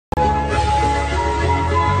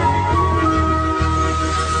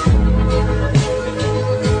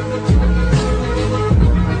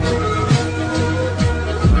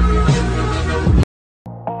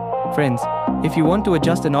Friends, if you want to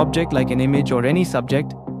adjust an object like an image or any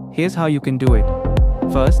subject, here's how you can do it.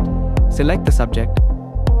 First, select the subject.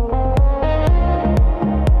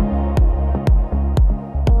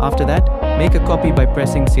 After that, make a copy by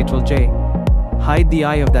pressing Ctrl-J. Hide the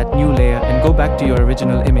eye of that new layer and go back to your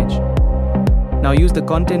original image. Now use the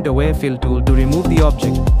Content Aware Fill tool to remove the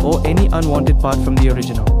object or any unwanted part from the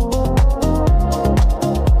original.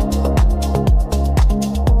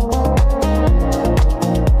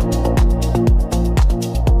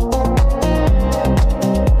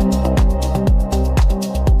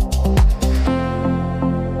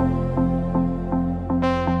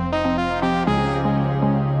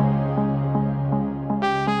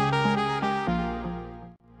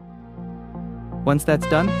 Once that's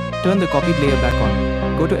done, turn the copied layer back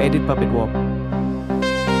on. Go to Edit Puppet Warp.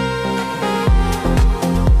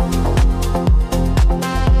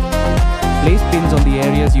 Place pins on the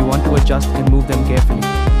areas you want to adjust and move them carefully.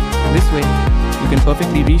 This way, you can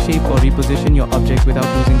perfectly reshape or reposition your object without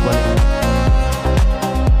losing quality.